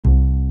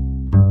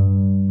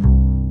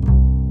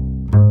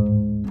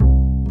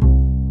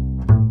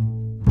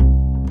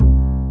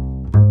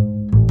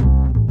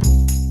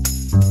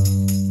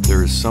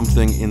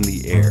something in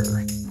the air.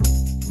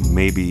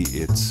 Maybe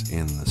it's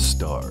in the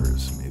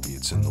stars, maybe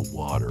it's in the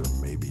water,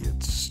 maybe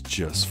it's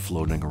just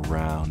floating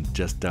around,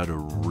 just out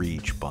of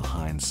reach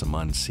behind some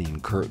unseen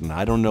curtain.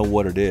 I don't know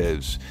what it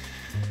is.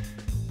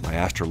 My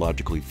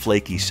astrologically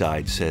flaky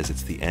side says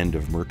it's the end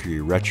of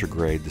Mercury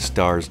Retrograde, the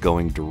stars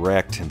going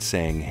direct and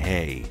saying,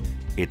 hey,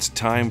 it's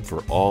time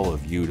for all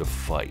of you to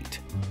fight.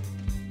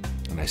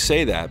 And I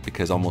say that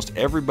because almost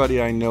everybody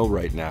I know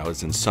right now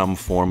is in some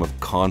form of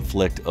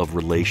conflict of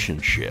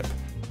relationship.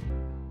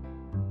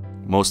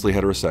 Mostly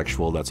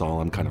heterosexual, that's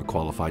all I'm kind of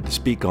qualified to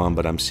speak on,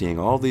 but I'm seeing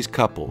all these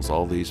couples,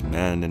 all these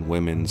men and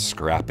women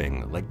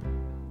scrapping, like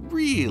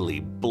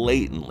really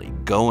blatantly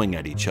going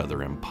at each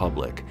other in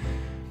public,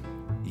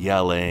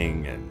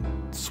 yelling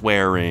and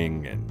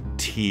swearing and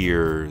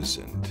tears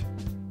and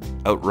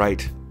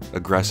outright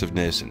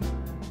aggressiveness and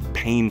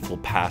painful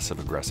passive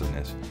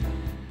aggressiveness.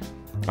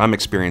 I'm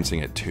experiencing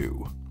it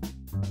too.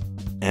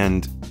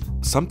 And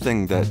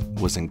something that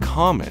was in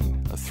common,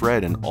 a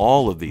thread in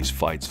all of these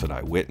fights that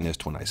I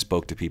witnessed when I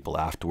spoke to people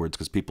afterwards,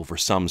 because people for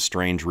some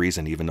strange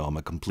reason, even though I'm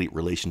a complete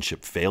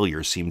relationship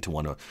failure, seem to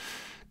want to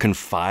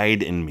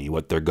confide in me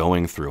what they're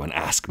going through and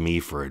ask me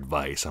for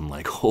advice. I'm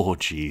like, oh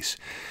geez.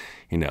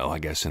 You know, I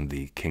guess in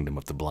the kingdom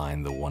of the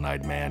blind, the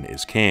one-eyed man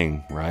is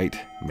king, right?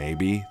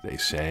 Maybe, they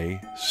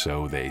say,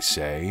 so they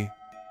say.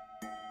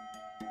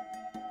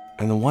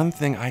 And the one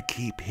thing I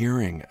keep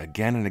hearing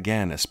again and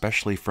again,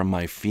 especially from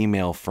my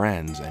female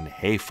friends, and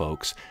hey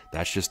folks,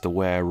 that's just the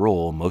way I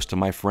roll. Most of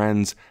my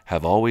friends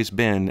have always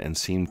been and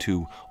seem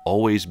to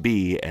always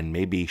be and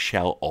maybe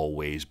shall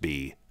always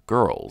be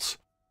girls.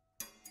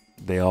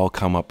 They all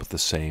come up with the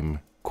same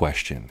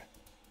question.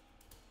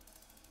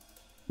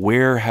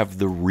 Where have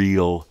the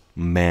real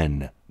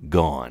men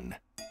gone?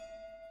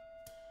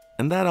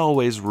 And that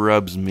always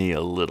rubs me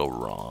a little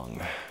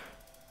wrong,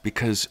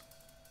 because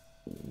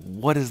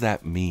what does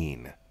that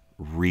mean?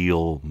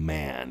 Real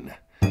man.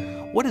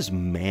 What does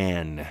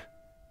man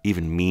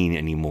even mean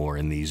anymore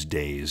in these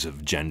days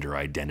of gender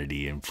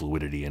identity and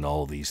fluidity and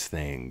all these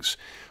things,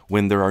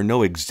 when there are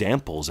no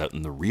examples out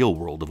in the real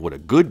world of what a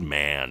good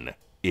man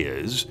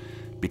is,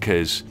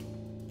 because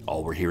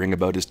all we're hearing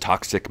about is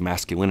toxic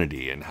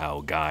masculinity and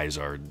how guys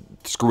are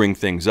screwing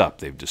things up.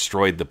 They've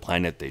destroyed the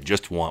planet. They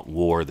just want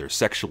war. They're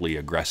sexually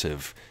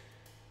aggressive.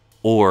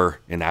 Or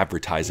in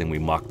advertising, we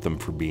mock them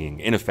for being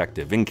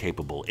ineffective,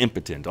 incapable,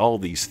 impotent, all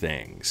these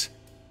things.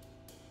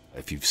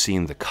 If you've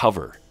seen the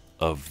cover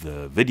of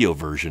the video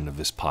version of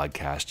this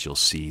podcast, you'll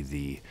see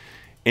the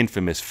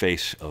infamous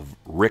face of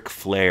Ric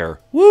Flair,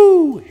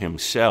 woo,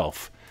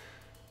 himself,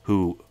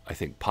 who I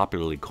think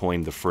popularly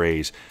coined the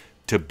phrase,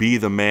 to be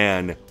the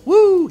man,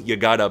 woo, you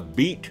gotta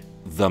beat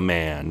the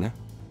man.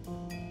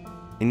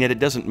 And yet it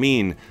doesn't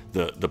mean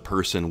the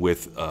person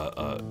with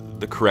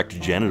the correct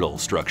genital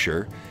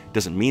structure. It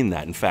doesn't mean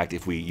that. In fact,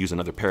 if we use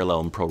another parallel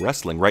in pro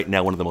wrestling, right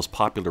now one of the most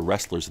popular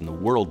wrestlers in the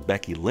world,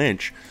 Becky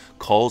Lynch,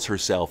 calls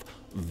herself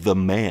the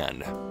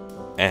man.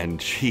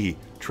 And she,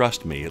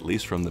 trust me, at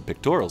least from the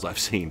pictorials I've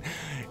seen,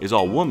 is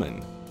all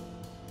woman.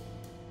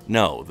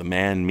 No, the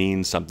man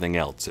means something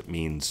else. It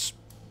means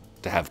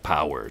to have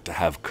power, to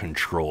have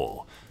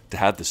control, to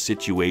have the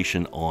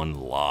situation on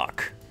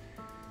lock.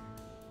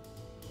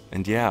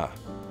 And yeah,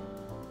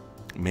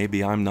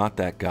 maybe I'm not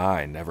that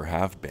guy, never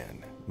have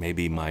been.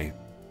 Maybe my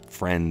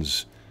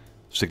friends,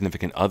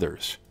 significant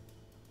others,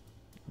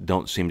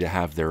 don't seem to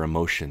have their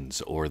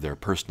emotions or their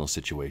personal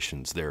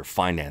situations, their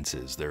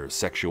finances, their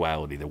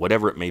sexuality, their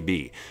whatever it may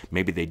be.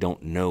 Maybe they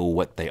don't know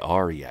what they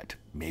are yet.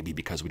 Maybe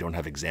because we don't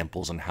have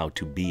examples on how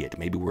to be it.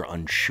 Maybe we're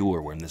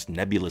unsure. We're in this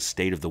nebulous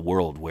state of the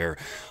world where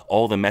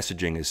all the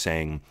messaging is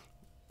saying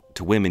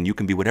to women, you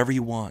can be whatever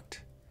you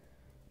want.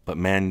 But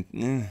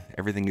men,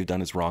 everything you've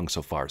done is wrong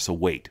so far. So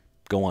wait,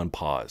 go on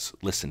pause,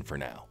 listen for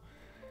now.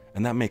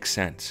 And that makes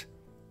sense.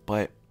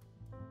 But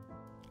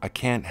I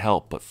can't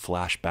help but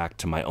flash back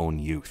to my own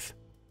youth,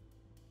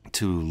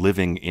 to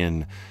living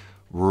in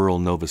rural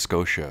Nova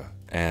Scotia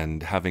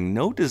and having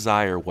no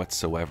desire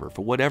whatsoever,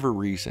 for whatever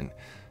reason,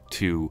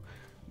 to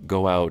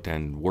go out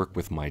and work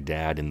with my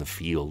dad in the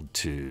field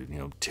to,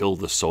 till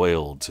the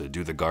soil, to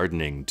do the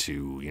gardening,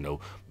 to,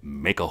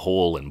 make a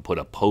hole and put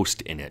a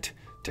post in it,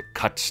 to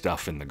cut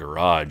stuff in the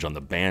garage on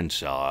the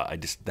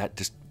bandsaw. That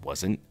just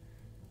wasn't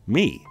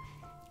me.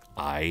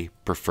 I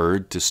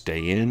preferred to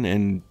stay in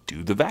and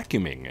do the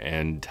vacuuming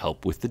and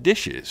help with the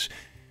dishes.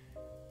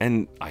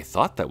 And I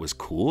thought that was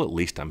cool, at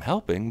least I'm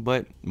helping,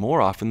 but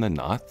more often than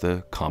not,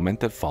 the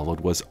comment that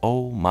followed was,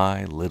 oh,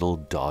 my little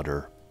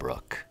daughter,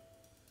 Brooke.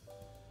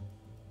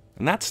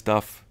 And that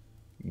stuff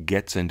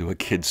gets into a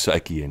kid's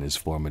psyche in his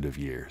formative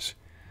years.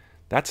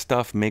 That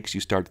stuff makes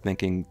you start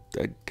thinking,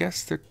 I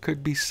guess there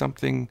could be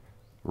something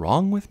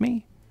wrong with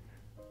me?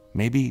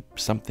 Maybe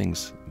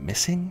something's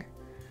missing?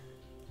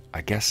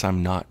 I guess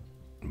I'm not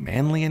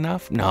manly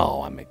enough?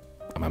 No,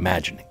 I'm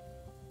imagining.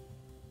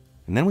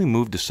 And then we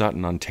moved to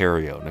Sutton,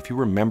 Ontario, and if you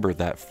remember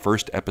that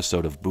first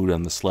episode of Buddha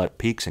and the Slut,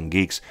 Peaks and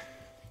Geeks,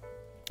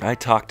 I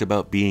talked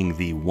about being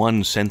the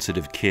one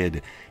sensitive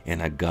kid in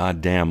a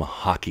goddamn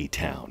hockey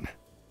town.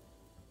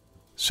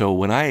 So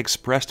when I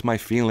expressed my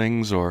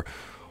feelings, or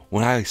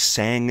when I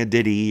sang a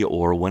ditty,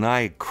 or when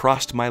I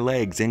crossed my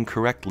legs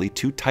incorrectly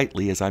too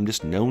tightly, as I'm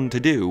just known to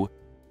do,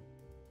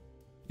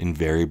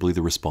 invariably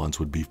the response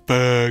would be,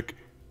 fuck,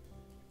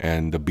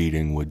 and the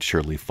beating would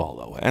surely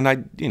follow. And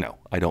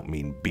I don't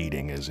mean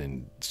beating as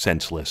in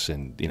senseless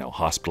and,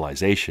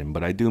 hospitalization,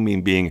 but I do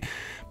mean being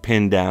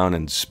pinned down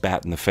and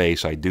spat in the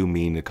face. I do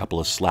mean a couple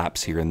of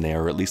slaps here and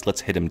there, or at least let's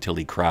hit him till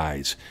he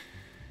cries.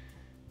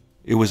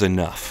 It was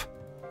enough.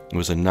 It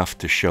was enough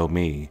to show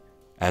me,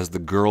 as the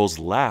girls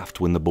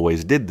laughed when the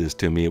boys did this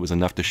to me, it was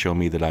enough to show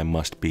me that I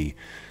must be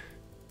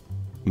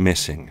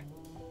missing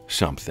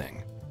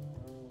something.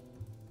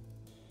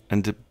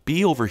 And to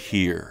be over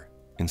here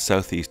in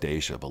Southeast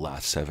Asia the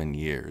last 7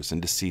 years,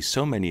 and to see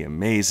so many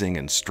amazing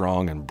and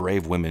strong and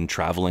brave women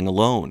traveling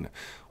alone,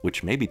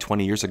 which maybe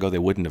 20 years ago they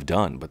wouldn't have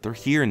done, but they're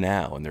here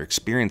now, and they're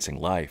experiencing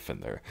life,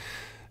 and they're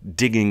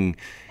digging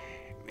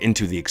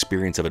into the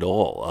experience of it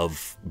all,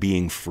 of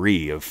being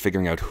free, of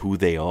figuring out who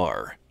they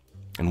are,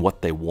 and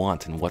what they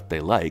want and what they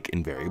like.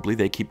 Invariably,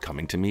 they keep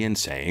coming to me and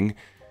saying,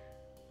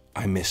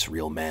 I miss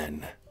real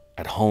men.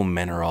 At home,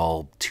 men are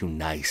all too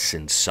nice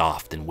and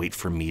soft and wait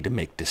for me to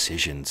make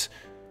decisions.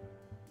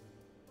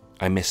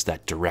 I miss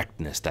that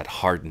directness, that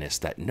hardness,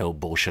 that no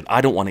bullshit.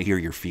 I don't want to hear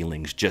your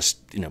feelings.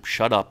 Just,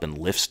 shut up and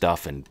lift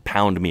stuff and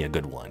pound me a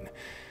good one.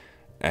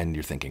 And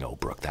you're thinking, oh,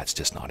 Brooke, that's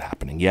just not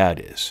happening. Yeah, it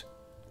is.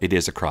 It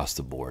is across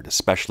the board,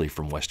 especially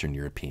from Western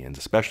Europeans,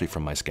 especially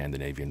from my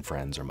Scandinavian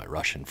friends or my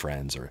Russian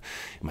friends or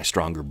my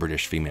stronger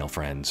British female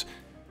friends.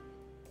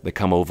 They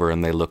come over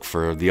and they look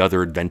for the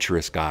other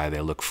adventurous guy.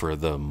 They look for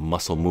the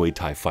muscle Muay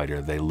Thai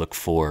fighter. They look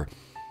for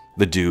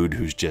the dude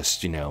who's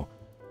just,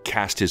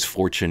 cast his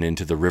fortune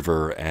into the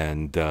river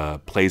and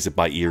plays it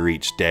by ear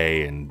each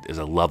day and is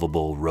a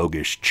lovable,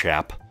 roguish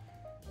chap.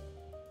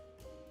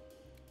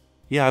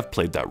 Yeah, I've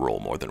played that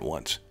role more than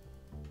once.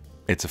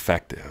 It's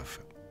effective.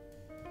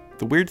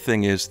 The weird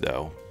thing is,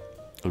 though,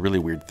 the really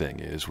weird thing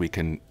is we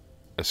can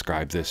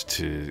ascribe this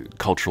to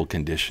cultural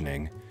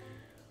conditioning,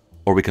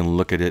 or we can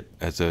look at it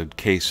as a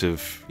case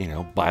of,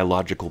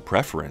 biological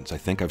preference. I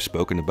think I've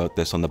spoken about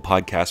this on the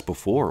podcast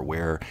before,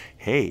 where,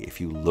 hey, if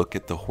you look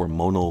at the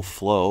hormonal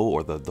flow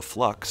or the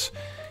flux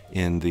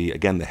in the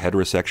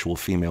heterosexual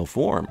female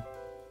form,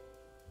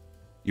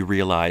 you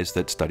realize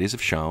that studies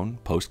have shown,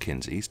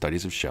 post-Kinsey,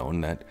 studies have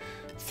shown that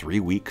 3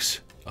 weeks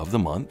of the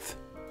month,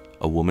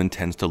 a woman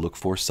tends to look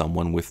for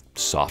someone with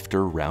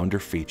softer, rounder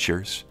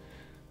features,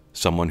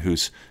 someone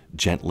who's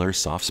gentler,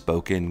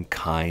 soft-spoken,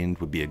 kind,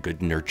 would be a good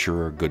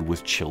nurturer, good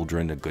with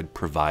children, a good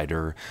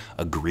provider,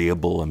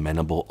 agreeable,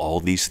 amenable, all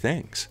these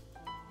things.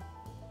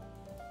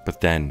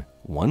 But then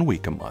 1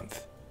 week a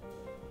month,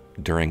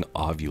 during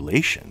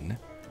ovulation,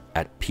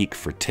 at peak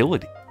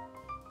fertility,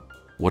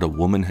 what a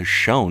woman has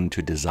shown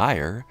to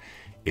desire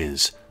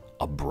is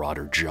a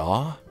broader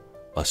jaw,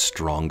 a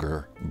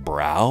stronger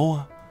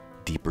brow,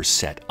 deeper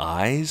set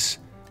eyes,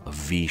 a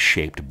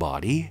V-shaped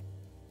body.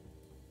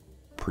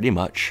 Pretty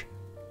much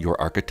your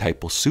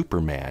archetypal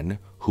Superman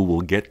who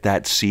will get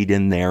that seed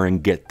in there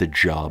and get the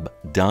job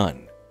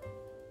done.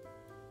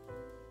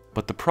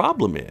 But the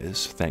problem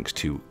is, thanks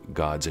to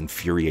God's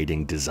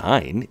infuriating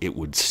design, it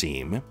would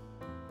seem,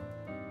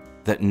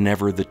 that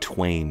never the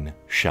twain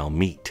shall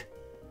meet.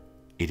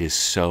 It is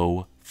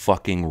so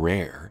fucking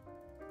rare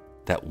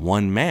that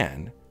one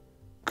man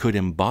could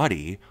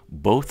embody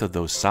both of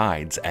those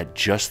sides at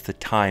just the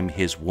time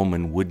his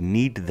woman would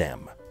need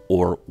them,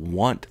 or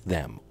want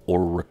them,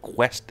 or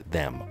request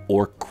them,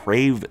 or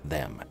crave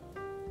them.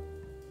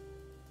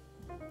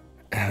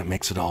 And it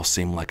makes it all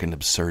seem like an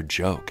absurd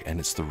joke, and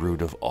it's the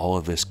root of all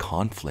of this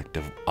conflict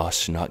of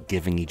us not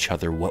giving each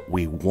other what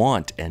we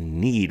want and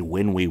need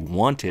when we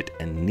want it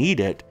and need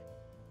it.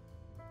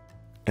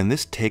 And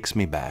this takes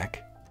me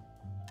back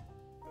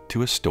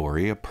to a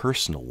story, a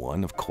personal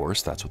one. Of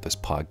course, that's what this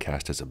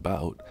podcast is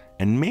about.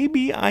 And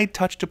maybe I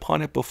touched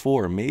upon it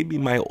before. Maybe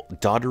my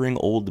doddering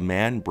old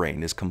man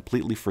brain is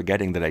completely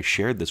forgetting that I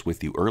shared this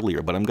with you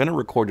earlier, but I'm going to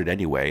record it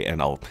anyway,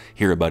 and I'll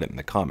hear about it in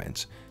the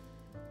comments.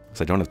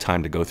 Because I don't have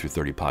time to go through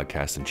 30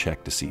 podcasts and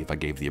check to see if I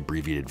gave the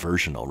abbreviated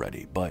version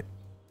already. But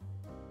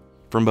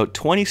from about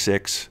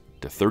 26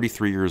 to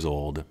 33 years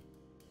old,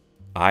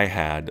 I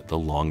had the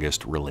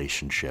longest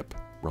relationship,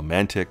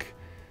 romantic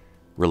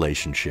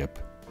relationship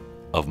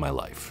of my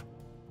life.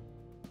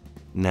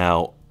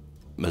 Now,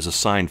 there's a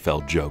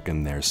Seinfeld joke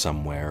in there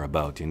somewhere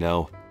about,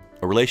 a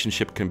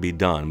relationship can be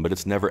done, but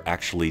it's never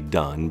actually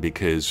done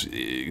because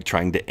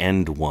trying to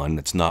end one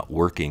that's not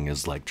working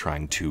is like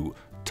trying to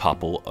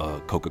topple a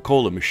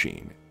Coca-Cola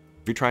machine.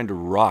 If you're trying to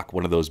rock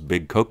one of those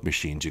big Coke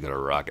machines, you gotta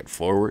rock it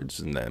forwards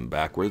and then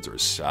backwards or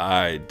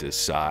side to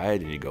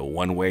side, and you go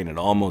one way and it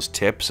almost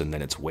tips, and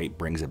then its weight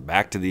brings it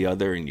back to the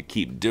other, and you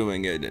keep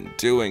doing it,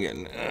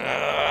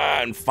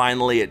 and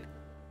finally it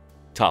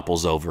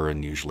topples over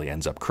and usually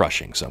ends up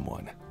crushing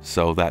someone.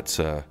 So that's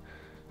an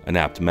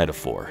apt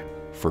metaphor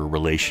for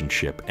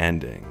relationship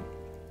ending.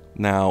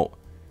 Now,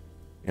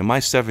 in my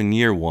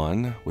 7-year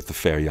one with the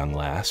fair young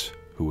lass,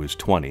 who was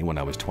 20 when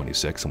I was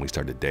 26 and we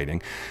started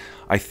dating,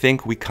 I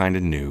think we kind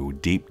of knew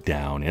deep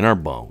down in our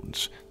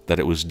bones that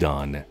it was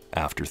done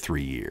after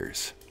 3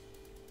 years.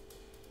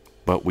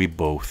 But we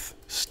both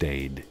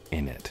stayed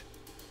in it.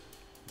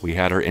 We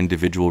had our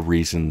individual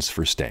reasons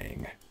for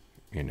staying.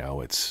 You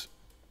know, it's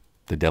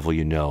the devil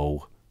you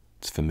know,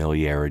 it's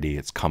familiarity,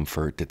 it's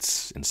comfort,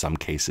 it's, in some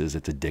cases,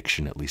 it's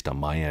addiction, at least on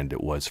my end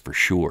it was for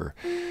sure.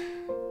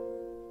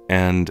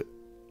 And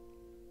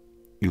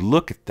you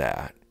look at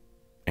that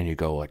and you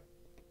go like,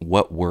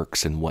 what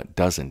works and what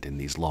doesn't in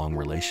these long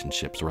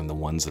relationships, or in the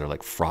ones that are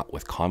like fraught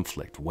with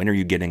conflict? When are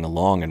you getting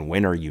along and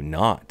when are you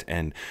not?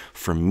 And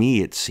for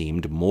me, it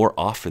seemed more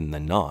often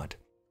than not,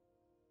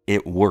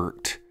 it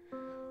worked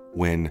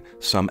when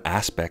some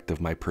aspect of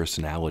my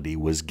personality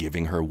was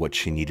giving her what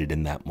she needed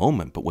in that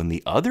moment. But when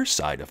the other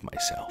side of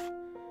myself,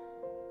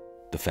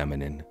 the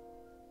feminine,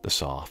 the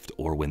soft,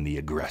 or when the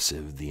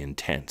aggressive, the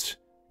intense,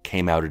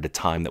 came out at a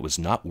time that was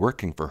not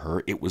working for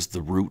her, it was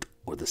the root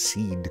or the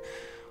seed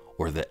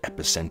or the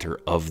epicenter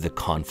of the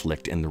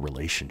conflict in the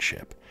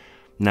relationship.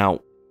 Now,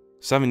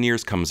 7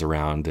 years comes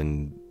around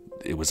and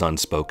it was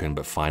unspoken,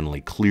 but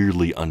finally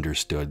clearly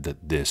understood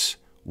that this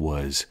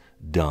was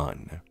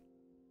done.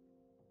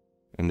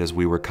 And as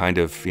we were kind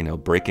of,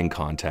 breaking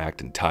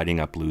contact and tidying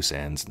up loose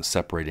ends and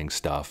separating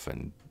stuff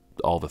and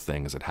all the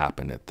things that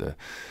happen at the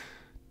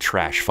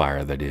trash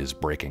fire that is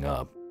breaking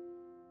up,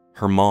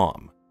 her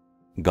mom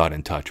got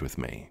in touch with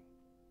me.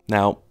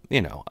 Now,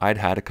 I'd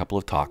had a couple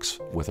of talks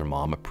with her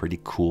mom, a pretty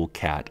cool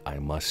cat, I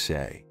must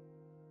say.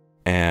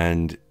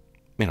 And,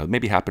 it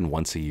maybe happened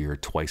once a year,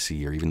 twice a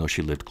year, even though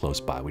she lived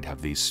close by. We'd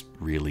have these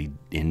really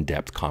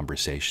in-depth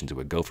conversations. It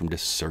would go from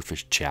just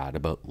surface chat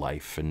about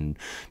life and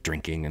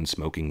drinking and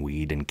smoking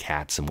weed and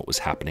cats and what was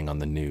happening on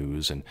the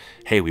news. And,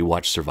 hey, we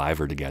watched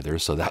Survivor together,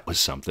 so that was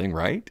something,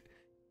 right?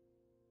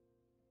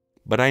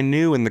 But I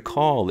knew in the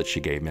call that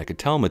she gave me, I could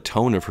tell in the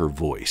tone of her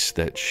voice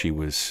that she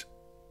was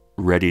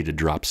ready to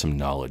drop some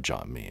knowledge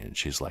on me. And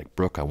she's like,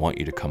 Brooke, I want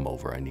you to come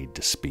over. I need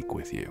to speak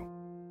with you.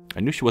 I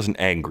knew she wasn't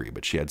angry,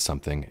 but she had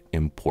something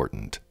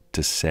important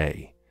to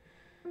say.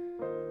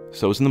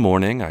 So it was in the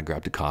morning. I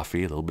grabbed a coffee,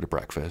 a little bit of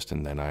breakfast,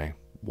 and then I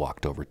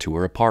walked over to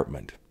her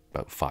apartment,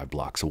 about 5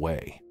 blocks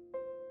away.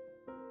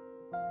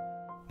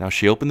 Now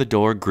she opened the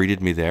door,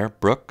 greeted me there.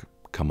 Brooke,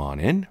 come on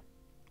in.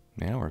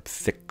 Her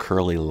thick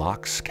curly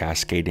locks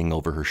cascading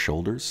over her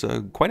shoulders.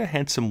 Quite a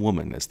handsome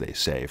woman, as they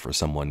say, for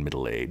someone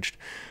middle-aged.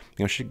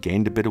 She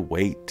gained a bit of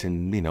weight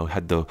and,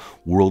 had the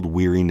world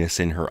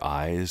weariness in her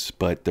eyes,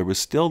 but there was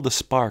still the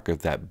spark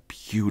of that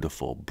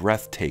beautiful,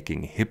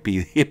 breathtaking,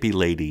 hippie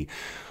lady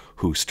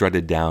who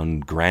strutted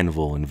down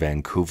Granville in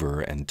Vancouver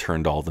and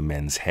turned all the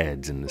men's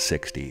heads in the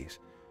 60s.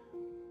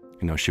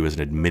 She was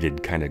an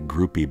admitted kind of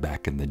groupie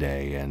back in the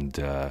day and,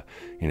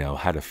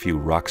 had a few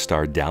rock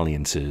star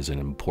dalliances and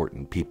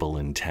important people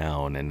in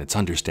town, and it's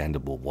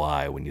understandable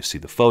why when you see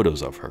the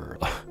photos of her.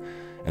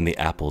 And the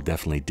apple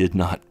definitely did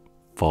not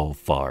fall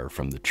far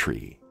from the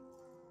tree.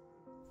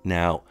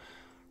 Now,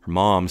 her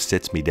mom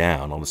sits me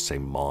down. I'll just say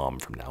mom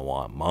from now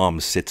on. Mom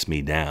sits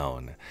me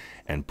down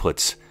and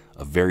puts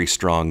a very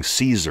strong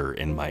Caesar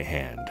in my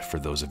hand. For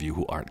those of you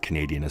who aren't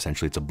Canadian,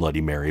 essentially it's a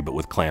Bloody Mary, but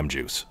with clam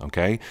juice,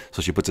 okay?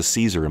 So she puts a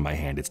Caesar in my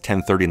hand. It's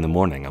 10:30 in the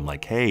morning. I'm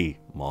like, hey,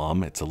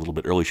 Mom, it's a little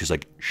bit early. She's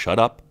like, shut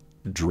up,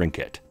 drink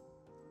it.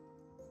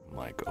 I'm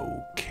like,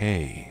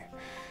 okay.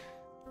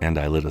 And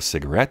I lit a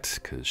cigarette,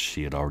 because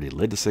she had already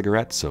lit a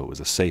cigarette, so it was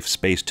a safe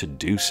space to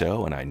do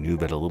so, and I knew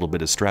that a little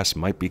bit of stress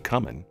might be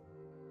coming.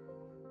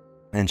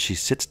 And she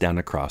sits down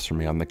across from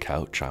me on the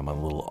couch. I'm on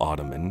a little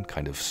ottoman,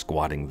 kind of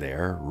squatting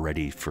there,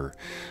 ready for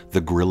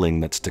the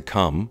grilling that's to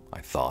come, I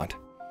thought.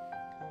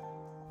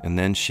 And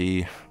then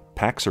she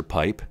packs her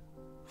pipe,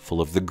 full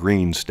of the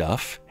green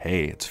stuff.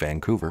 Hey, it's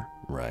Vancouver,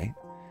 right?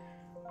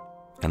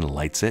 And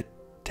lights it,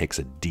 takes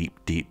a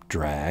deep, deep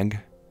drag,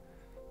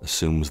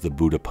 assumes the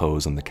Buddha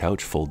pose on the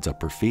couch, folds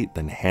up her feet,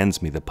 then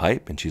hands me the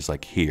pipe, and she's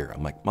like, here.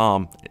 I'm like,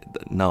 Mom,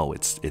 no,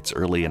 it's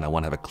early and I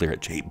want to have a clear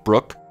it. Hey,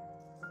 Brooke,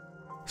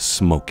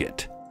 smoke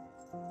it.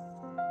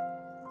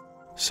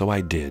 So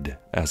I did,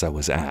 as I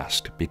was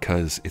asked,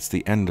 because it's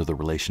the end of the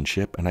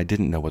relationship and I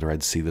didn't know whether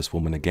I'd see this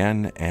woman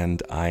again,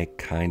 and I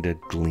kind of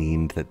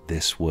gleaned that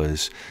this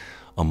was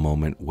a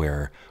moment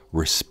where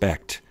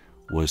respect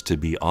was to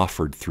be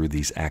offered through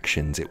these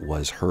actions. It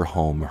was her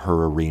home,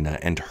 her arena,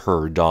 and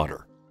her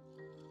daughter.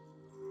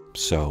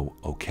 So,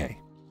 okay.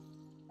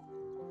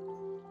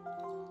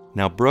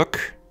 Now,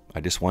 Brooke, I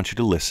just want you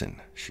to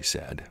listen, she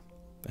said,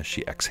 as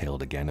she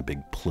exhaled again a big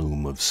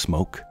plume of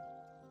smoke.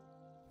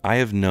 I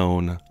have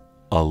known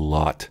a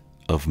lot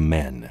of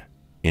men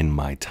in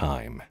my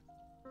time.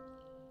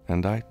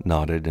 And I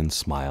nodded and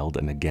smiled,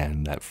 and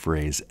again that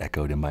phrase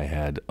echoed in my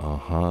head,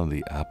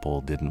 the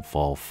apple didn't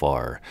fall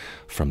far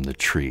from the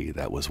tree.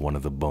 That was one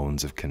of the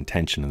bones of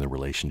contention in the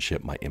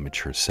relationship, my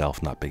immature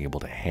self not being able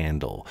to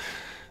handle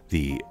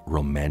the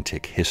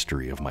romantic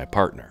history of my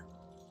partner.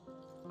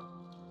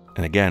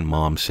 And again,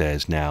 Mom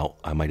says, now,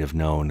 I might have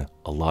known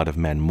a lot of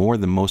men, more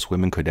than most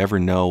women could ever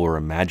know or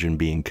imagine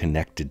being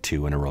connected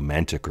to in a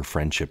romantic or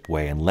friendship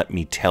way. And let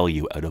me tell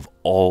you, out of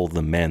all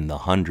the men, the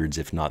hundreds,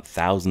 if not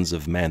thousands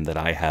of men that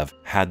I have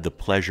had the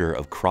pleasure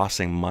of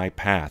crossing my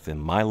path in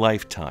my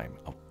lifetime,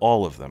 of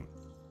all of them,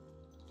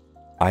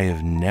 I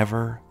have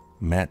never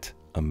met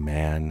a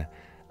man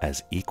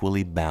as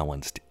equally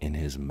balanced in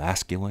his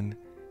masculine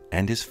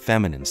and his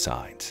feminine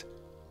sides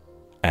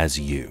as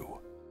you.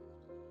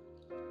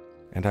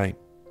 And I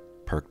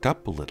perked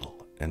up a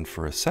little, and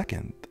for a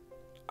second,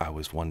 I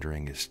was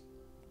wondering, is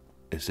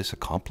this a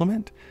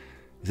compliment?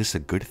 Is this a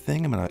good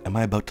thing? Am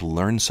I about to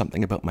learn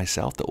something about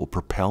myself that will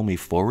propel me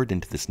forward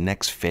into this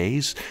next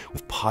phase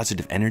with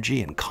positive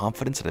energy and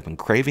confidence that I've been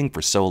craving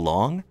for so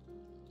long?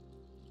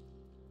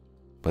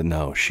 But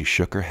no, she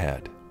shook her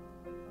head,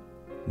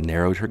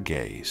 narrowed her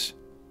gaze,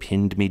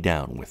 pinned me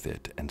down with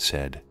it, and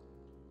said,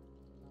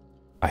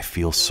 I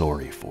feel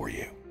sorry for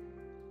you.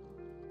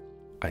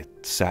 I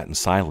sat in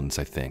silence,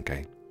 I think.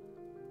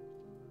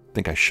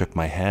 I shook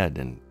my head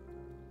and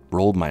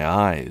rolled my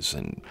eyes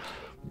and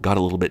got a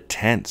little bit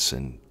tense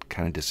and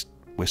kind of just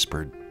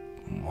whispered,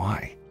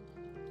 why?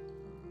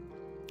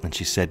 And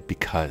she said,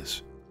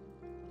 because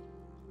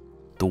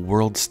the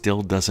world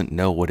still doesn't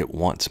know what it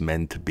wants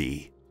men to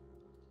be.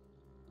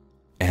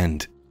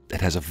 And it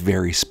has a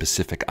very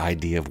specific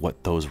idea of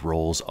what those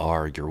roles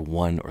are. You're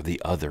one or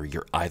the other.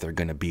 You're either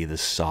going to be the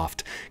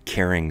soft,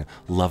 caring,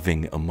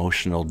 loving,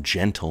 emotional,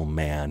 gentle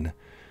man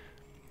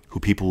who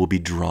people will be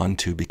drawn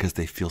to because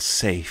they feel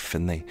safe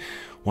and they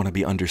want to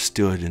be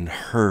understood and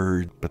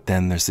heard. But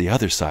then there's the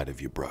other side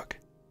of you, Brooke.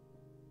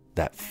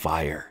 That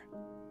fire,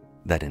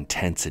 that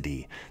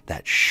intensity,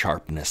 that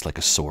sharpness like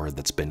a sword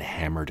that's been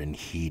hammered and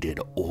heated,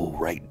 oh,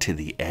 right to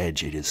the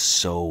edge. It is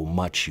so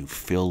much. You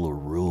fill a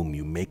room.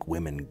 You make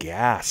women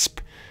gasp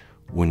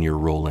when you're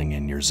rolling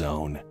in your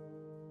zone.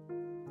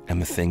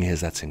 And the thing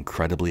is, that's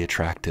incredibly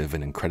attractive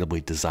and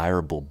incredibly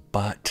desirable.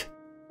 But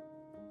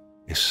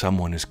if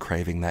someone is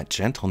craving that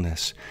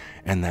gentleness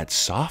and that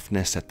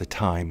softness at the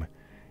time,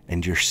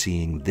 and you're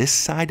seeing this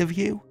side of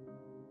you,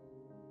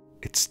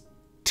 it's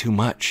too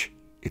much.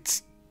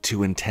 It's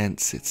too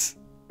intense, it's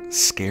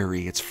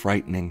scary, it's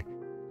frightening.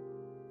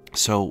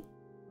 So,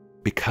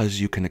 because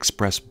you can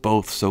express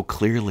both so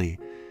clearly,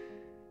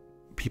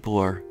 people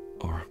are,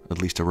 or at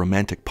least a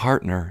romantic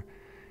partner,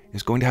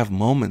 is going to have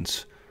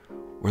moments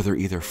where they're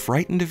either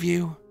frightened of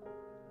you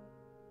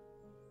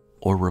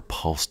or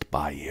repulsed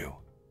by you.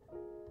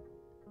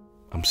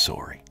 I'm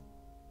sorry.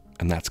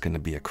 And that's going to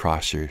be a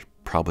cross you're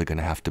probably going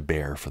to have to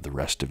bear for the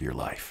rest of your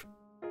life.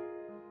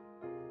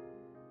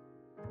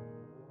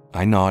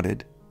 I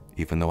nodded,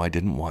 even though I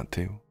didn't want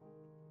to.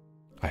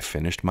 I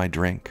finished my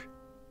drink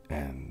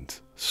and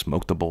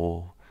smoked a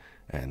bowl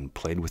and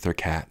played with her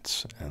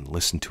cats and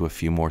listened to a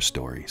few more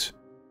stories.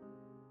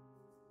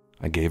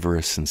 I gave her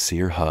a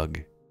sincere hug,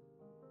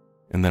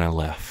 and then I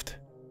left.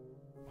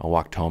 I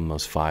walked home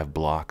those 5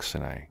 blocks,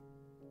 and I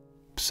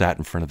sat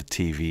in front of the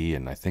TV,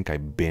 and I think I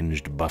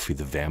binged Buffy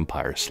the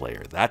Vampire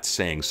Slayer. That's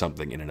saying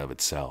something in and of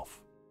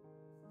itself.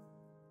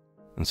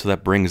 And so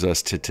that brings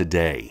us to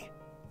today.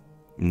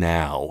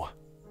 Now,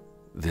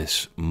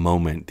 this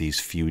moment, these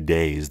few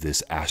days,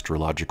 this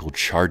astrological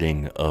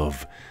charting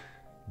of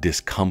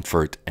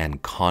discomfort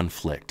and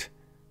conflict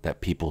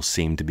that people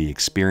seem to be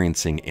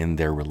experiencing in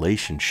their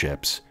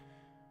relationships,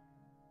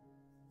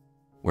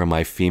 where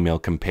my female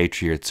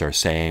compatriots are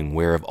saying,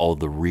 where have all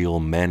the real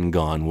men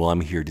gone? Well,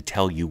 I'm here to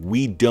tell you,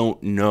 we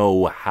don't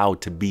know how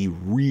to be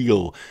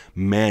real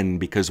men,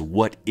 because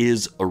what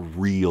is a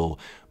real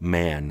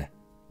man,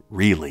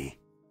 really?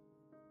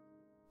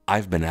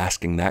 I've been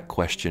asking that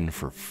question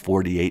for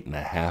 48 and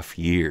a half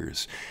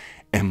years,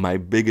 and my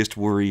biggest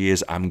worry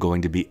is I'm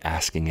going to be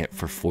asking it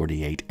for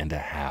 48 and a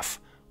half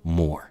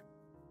more.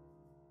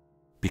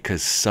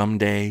 Because some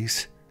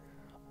days,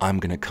 I'm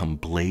going to come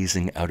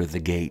blazing out of the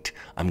gate.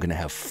 I'm going to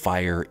have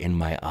fire in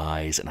my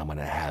eyes, and I'm going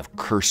to have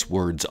curse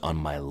words on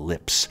my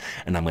lips,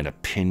 and I'm going to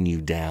pin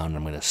you down.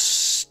 I'm going to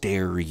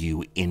stare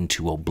you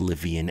into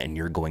oblivion, and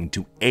you're going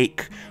to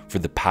ache for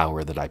the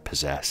power that I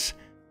possess.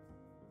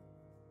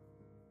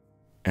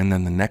 And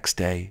then the next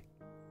day,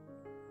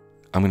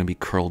 I'm going to be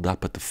curled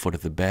up at the foot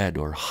of the bed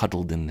or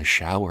huddled in the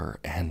shower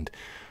and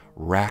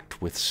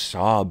racked with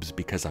sobs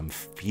because I'm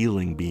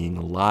feeling being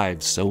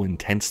alive so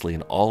intensely,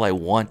 and all I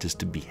want is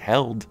to be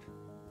held.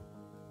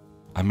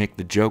 I make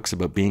the jokes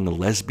about being a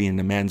lesbian in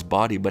a man's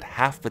body, but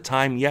half the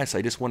time, yes,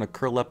 I just want to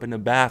curl up in a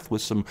bath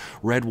with some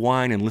red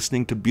wine and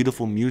listening to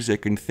beautiful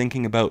music and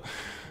thinking about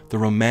the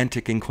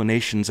romantic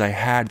inclinations I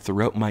had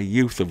throughout my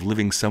youth of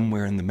living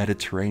somewhere in the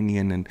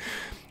Mediterranean, and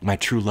my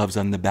true love's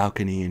on the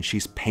balcony and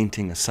she's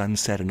painting a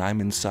sunset and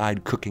I'm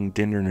inside cooking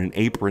dinner in an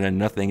apron and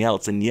nothing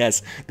else. And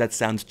yes, that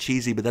sounds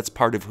cheesy, but that's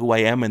part of who I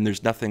am, and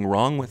there's nothing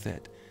wrong with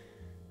it.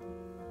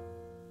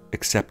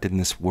 Except in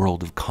this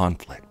world of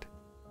conflict,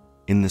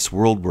 in this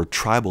world where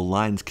tribal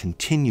lines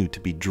continue to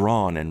be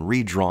drawn and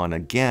redrawn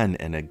again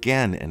and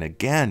again and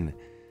again,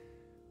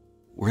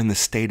 We're in the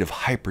state of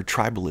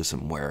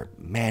hyper-tribalism where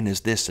man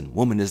is this and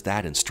woman is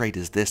that and straight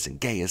is this and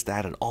gay is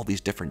that and all these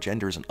different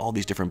genders and all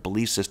these different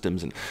belief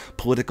systems and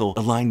political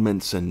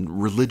alignments and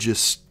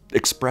religious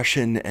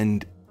expression,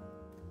 and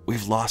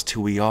we've lost who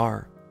we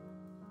are.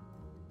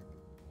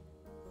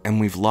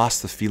 And we've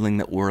lost the feeling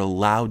that we're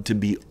allowed to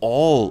be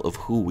all of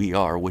who we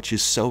are, which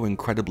is so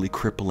incredibly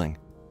crippling.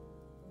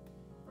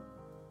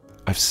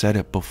 I've said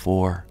it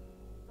before,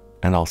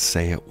 and I'll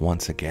say it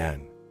once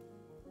again.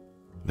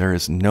 There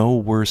is no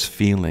worse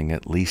feeling,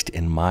 at least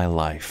in my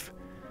life,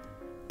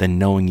 than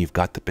knowing you've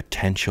got the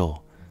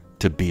potential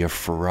to be a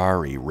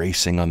Ferrari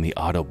racing on the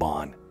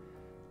Autobahn,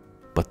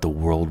 but the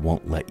world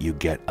won't let you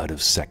get out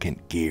of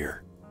second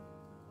gear.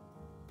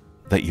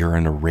 That you're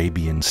an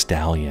Arabian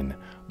stallion,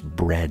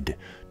 bred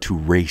to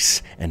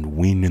race and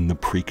win in the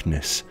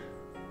Preakness,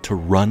 to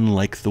run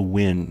like the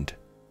wind,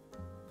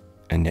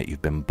 and yet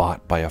you've been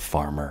bought by a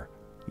farmer,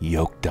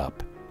 yoked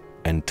up,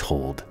 and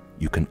told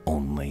you can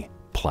only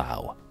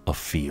plow a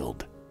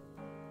field.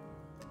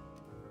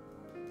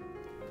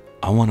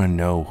 I want to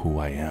know who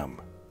I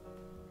am.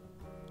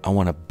 I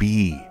want to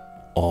be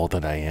all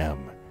that I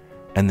am.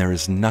 And there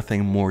is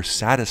nothing more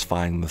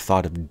satisfying than the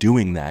thought of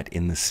doing that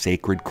in the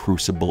sacred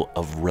crucible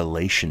of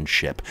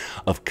relationship,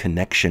 of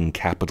connection,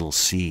 capital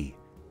C.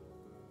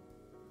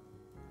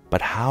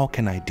 But how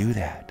can I do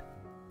that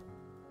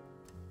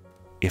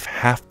if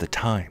half the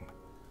time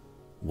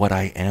what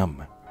I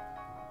am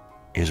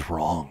is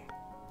wrong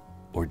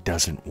or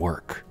doesn't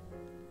work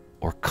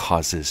or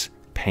causes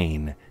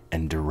pain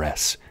and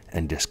duress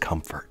and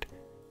discomfort?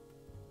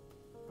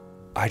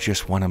 I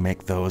just want to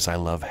make those I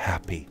love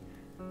happy,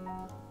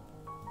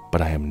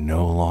 but I am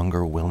no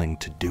longer willing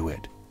to do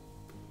it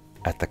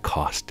at the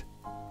cost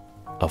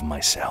of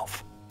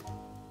myself.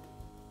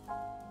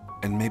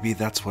 And maybe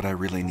that's what I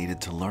really needed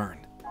to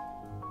learn.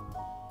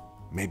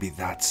 Maybe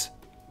that's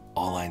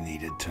all I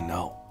needed to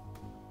know.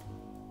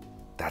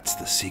 That's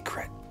the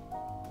secret.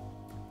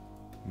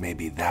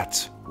 Maybe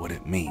that's what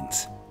it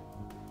means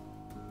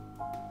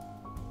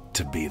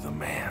to be the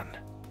man.